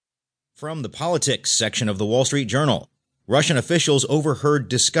From the politics section of the Wall Street Journal, Russian officials overheard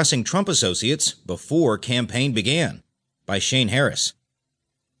discussing Trump associates before campaign began, by Shane Harris.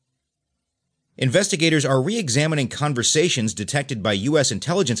 Investigators are re-examining conversations detected by U.S.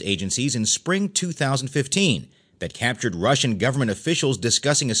 intelligence agencies in spring 2015 that captured Russian government officials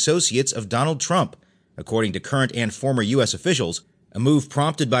discussing associates of Donald Trump, according to current and former U.S. officials, a move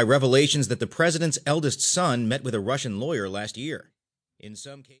prompted by revelations that the president's eldest son met with a Russian lawyer last year. In some cases,